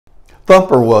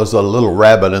Thumper was a little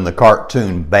rabbit in the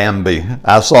cartoon Bambi.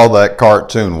 I saw that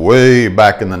cartoon way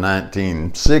back in the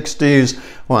 1960s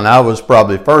when I was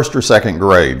probably first or second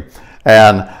grade.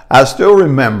 And I still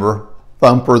remember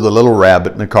Thumper the little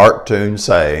rabbit in the cartoon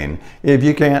saying, if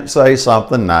you can't say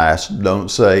something nice,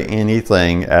 don't say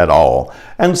anything at all.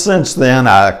 And since then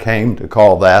I came to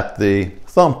call that the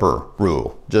Thumper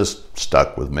rule. Just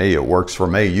stuck with me. It works for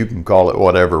me. You can call it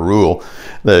whatever rule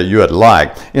that you would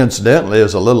like. Incidentally,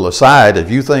 as a little aside,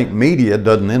 if you think media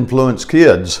doesn't influence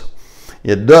kids,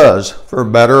 it does, for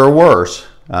better or worse.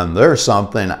 And there's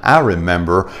something I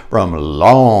remember from a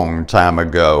long time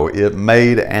ago. It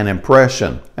made an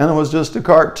impression, and it was just a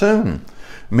cartoon.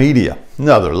 Media,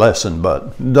 another lesson,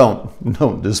 but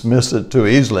don't dismiss it too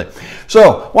easily.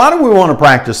 So why do we want to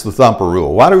practice the Thumper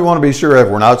rule? Why do we want to be sure if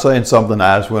we're not saying something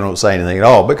nice, we don't say anything at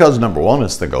all? Because number one,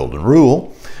 it's the golden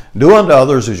rule. Do unto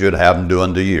others as you'd have them do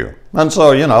unto you. And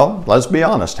so, you know, let's be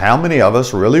honest. How many of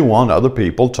us really want other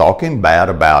people talking bad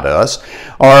about us,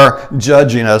 or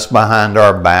judging us behind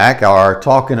our back, or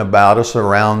talking about us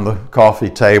around the coffee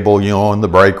table, you know, in the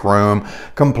break room,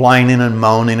 complaining and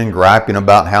moaning and griping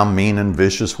about how mean and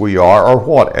vicious we are, or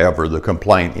whatever the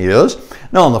complaint is?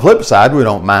 Now, on the flip side, we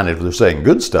don't mind if they're saying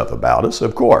good stuff about us,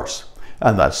 of course.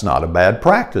 And that's not a bad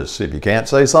practice. If you can't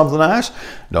say something nice,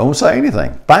 don't say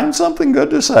anything. Find something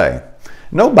good to say.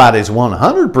 Nobody's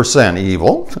 100%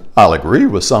 evil. I'll agree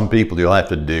with some people you'll have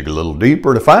to dig a little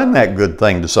deeper to find that good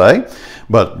thing to say,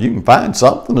 but you can find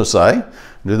something to say.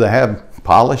 Do they have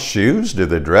polished shoes? Do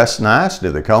they dress nice?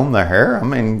 Do they comb their hair? I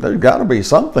mean, there's got to be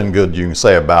something good you can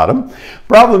say about them.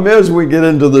 Problem is, we get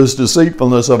into this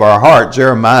deceitfulness of our heart.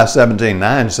 Jeremiah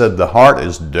 17:9 said the heart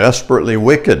is desperately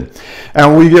wicked.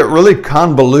 And we get really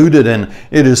convoluted, and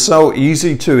it is so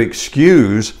easy to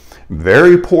excuse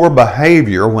very poor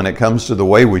behavior when it comes to the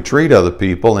way we treat other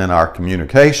people in our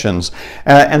communications,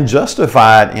 and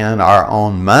justify it in our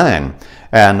own mind.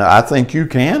 And I think you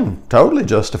can totally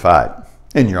justify it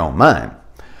in your own mind.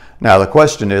 Now the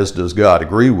question is, does God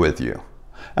agree with you?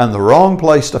 And the wrong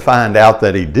place to find out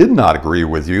that He did not agree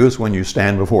with you is when you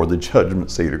stand before the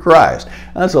judgment seat of Christ.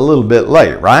 That's a little bit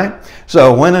late, right?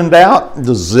 So when in doubt,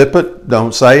 just zip it,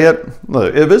 don't say it.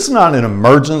 Look, if it's not an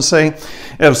emergency,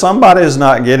 if somebody is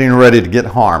not getting ready to get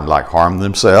harmed, like harm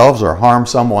themselves or harm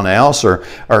someone else, or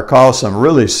cause some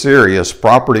really serious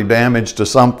property damage to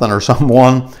something or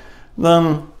someone,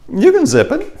 then you can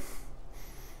zip it.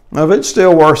 Now, if it's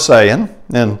still worth saying,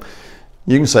 then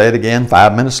you can say it again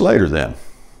 5 minutes later then.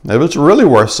 If it's really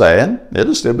worth saying,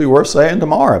 it'll still be worth saying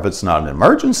tomorrow. If it's not an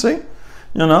emergency,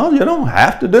 you know, you don't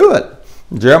have to do it.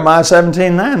 Jeremiah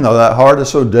 17:9, though, that heart is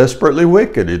so desperately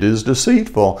wicked, it is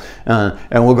deceitful.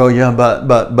 And we'll go, yeah,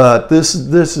 but this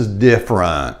is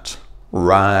different.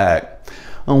 Right.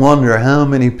 I wonder how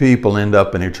many people end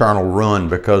up in eternal ruin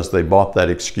because they bought that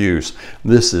excuse.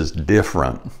 This is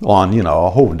different on, you know, a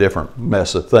whole different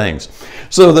mess of things.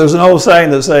 So there's an old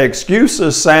saying that says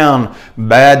excuses sound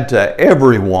bad to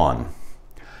everyone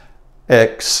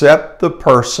except the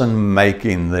person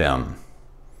making them.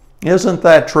 Isn't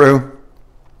that true?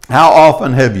 How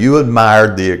often have you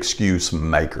admired the excuse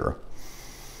maker?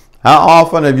 How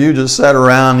often have you just sat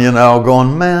around, you know,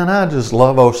 going, man, I just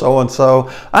love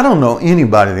so-and-so. I don't know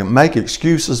anybody that make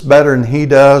excuses better than he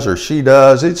does or she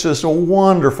does. It's just a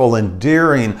wonderful,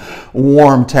 endearing,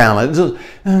 warm talent. It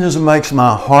just makes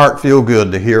my heart feel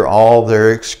good to hear all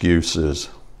their excuses.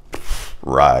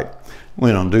 Right.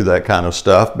 We don't do that kind of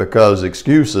stuff because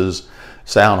excuses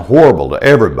sound horrible to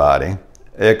everybody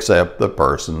except the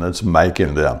person that's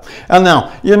making them. And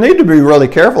now, you need to be really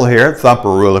careful here. Thumper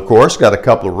rule, of course, got a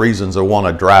couple of reasons I want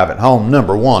to drive it home.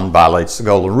 Number one, violates the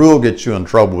golden rule, gets you in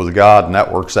trouble with God, and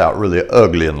that works out really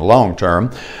ugly in the long term.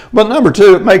 But number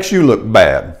two, it makes you look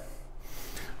bad.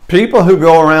 People who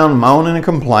go around moaning and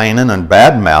complaining and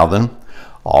bad-mouthing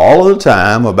all the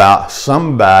time about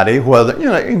somebody, whether, you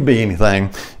know, it can be anything.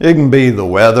 It can be the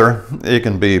weather. It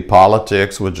can be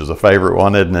politics, which is a favorite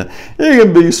one, isn't it? It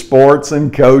can be sports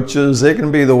and coaches. It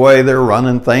can be the way they're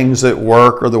running things at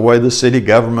work, or the way the city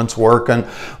government's working,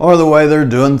 or the way they're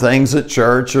doing things at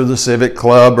church or the civic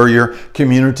club or your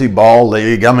community ball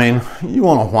league. I mean, you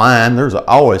want to whine. There's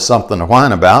always something to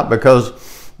whine about because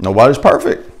nobody's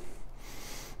perfect.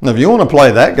 If you want to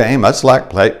play that game, that's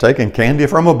like taking candy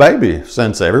from a baby.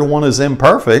 Since everyone is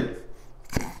imperfect,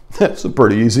 that's a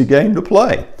pretty easy game to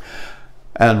play.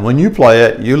 And when you play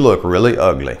it, you look really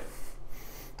ugly.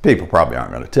 People probably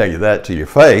aren't going to tell you that to your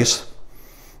face,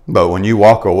 but when you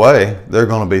walk away, they're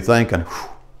going to be thinking,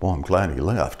 boy, I'm glad he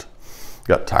left.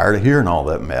 Got tired of hearing all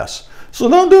that mess. So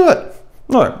don't do it.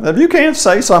 Look, if you can't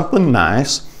say something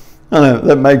nice and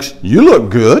that makes you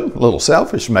look good, a little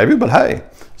selfish maybe, but hey,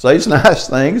 says nice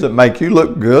things that make you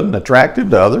look good and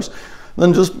attractive to others,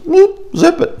 then just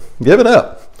zip it, give it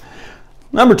up.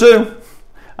 Number 2,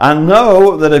 I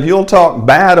know that if you'll talk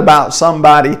bad about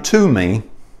somebody to me,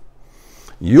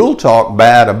 you'll talk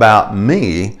bad about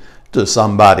me to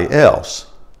somebody else.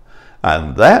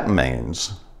 And that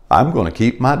means I'm going to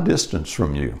keep my distance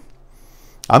from you.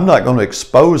 I'm not going to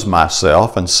expose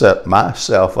myself and set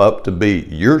myself up to be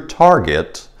your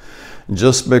target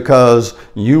just because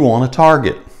you want a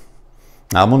target.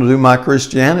 I'm going to do my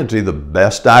Christianity the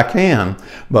best I can,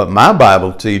 but my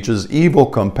Bible teaches evil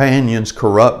companions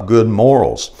corrupt good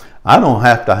morals. I don't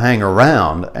have to hang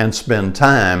around and spend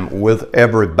time with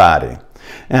everybody.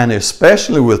 And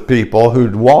especially with people who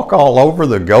walk all over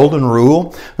the golden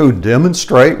rule, who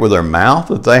demonstrate with their mouth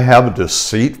that they have a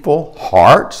deceitful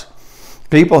heart,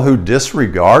 people who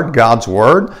disregard God's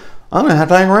word, I don't have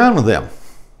to hang around with them.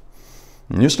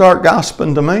 And you start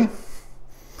gossiping to me,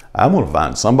 I'm going to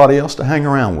find somebody else to hang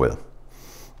around with.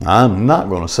 I'm not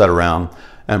going to sit around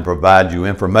and provide you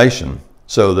information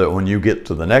so that when you get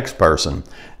to the next person,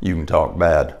 you can talk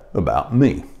bad about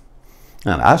me.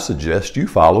 And I suggest you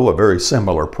follow a very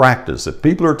similar practice. If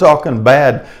people are talking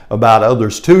bad about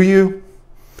others to you,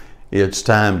 it's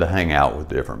time to hang out with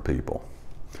different people.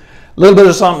 A little bit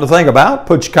of something to think about.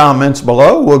 Put your comments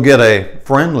below. We'll get a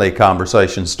friendly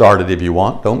conversation started if you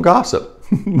want. Don't gossip,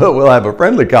 but we'll have a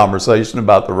friendly conversation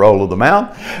about the role of the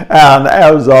mouth. And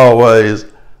as always,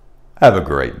 have a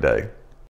great day.